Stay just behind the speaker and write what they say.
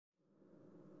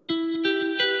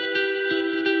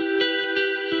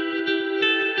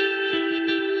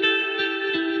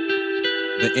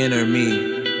The inner me,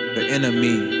 the inner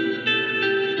me.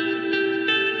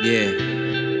 Yeah.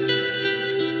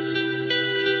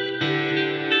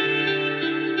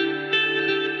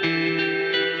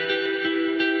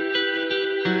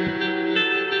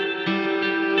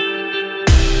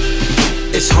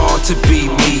 It's hard to be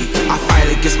me. I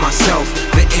fight against myself,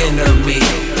 the inner me.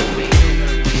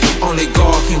 Only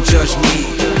God can judge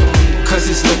me, 'cause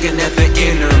He's looking at the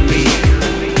inner me.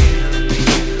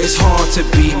 It's hard to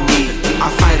be me. I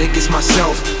fight against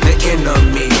myself, the inner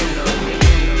me.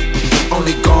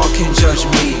 Only God can judge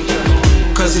me,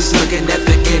 'cause He's looking at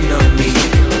the inner me.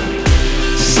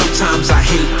 Sometimes I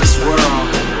hate this world.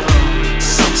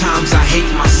 Sometimes I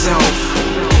hate myself.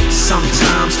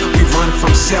 Sometimes we run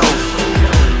from self.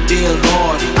 Dear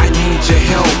Lord, I need your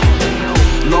help.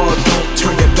 Lord, don't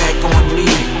turn your back on me.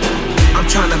 I'm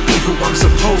trying to be who I'm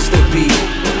supposed to be.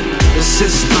 The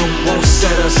system won't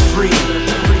set us free,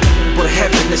 but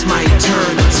heaven is my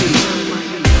eternity.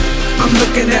 I'm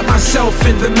looking at myself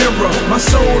in the mirror. My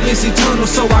soul is eternal,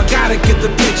 so I gotta get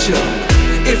the picture.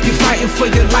 If you're fighting for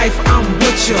your life, I'm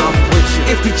with you.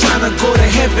 If you're trying to go to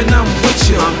heaven, I'm with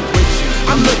you.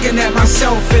 I'm looking at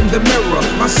myself in the mirror.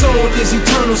 My soul is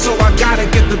eternal, so I gotta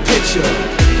get the picture.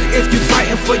 If you're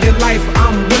fighting for your life,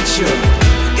 I'm with you.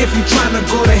 If you're trying to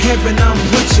go to heaven, I'm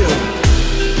with you.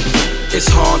 It's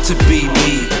hard to be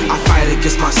me. I fight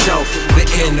against myself, the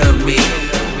inner me.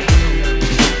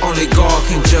 Only God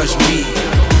can judge me,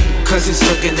 'cause He's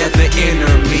looking at the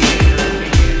inner me.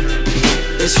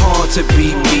 It's hard to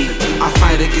be me. I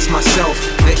fight against myself,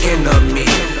 the inner me.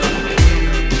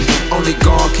 Only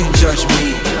God can judge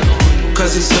me,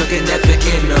 'cause He's looking at the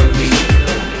inner me.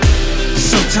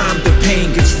 Sometimes the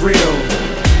pain gets real.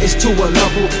 It's to a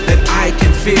level that I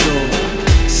can feel.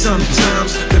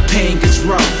 Sometimes the pain gets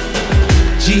rough.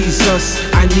 Jesus,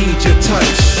 I need your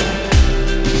touch.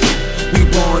 We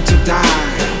born to die.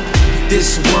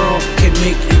 This world can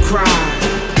make you cry.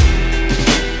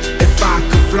 If I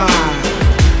could fly,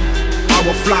 I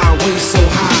would fly away so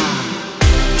high.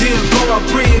 Dear God,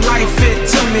 breathe life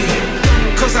into me,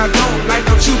 'cause I don't like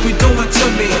what you be doing to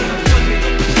me.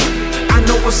 I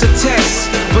know it's a test,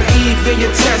 but even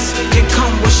your test can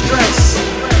come with stress.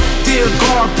 Dear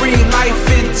God, breathe life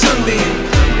into me,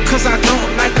 'cause I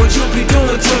don't like what you be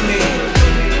doing to me.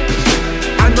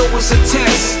 I know it's a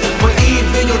test, but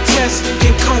even your test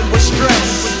can come with stress.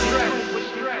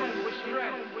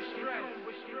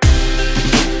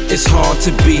 It's hard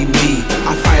to be me.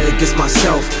 I fight against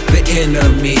myself, the inner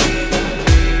me.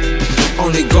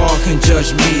 Only God can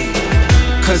judge me,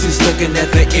 'cause He's looking at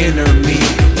the inner me.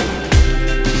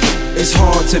 It's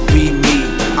hard to be me.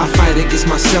 I fight against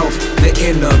myself, the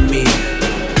inner me.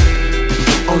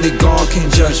 Only God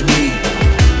can judge me,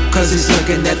 'cause He's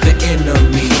looking at the inner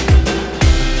me.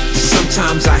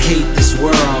 Sometimes I hate this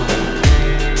world.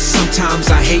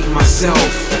 Sometimes I hate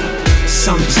myself.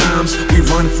 Sometimes we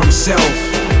run from self.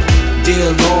 Dear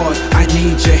Lord, I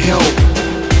need your help.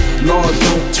 Lord,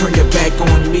 don't turn your back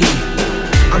on me.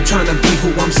 I'm trying to be who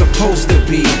I'm supposed to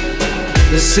be.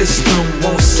 The system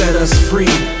won't set us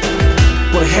free,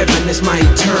 but heaven is my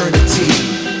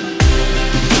eternity.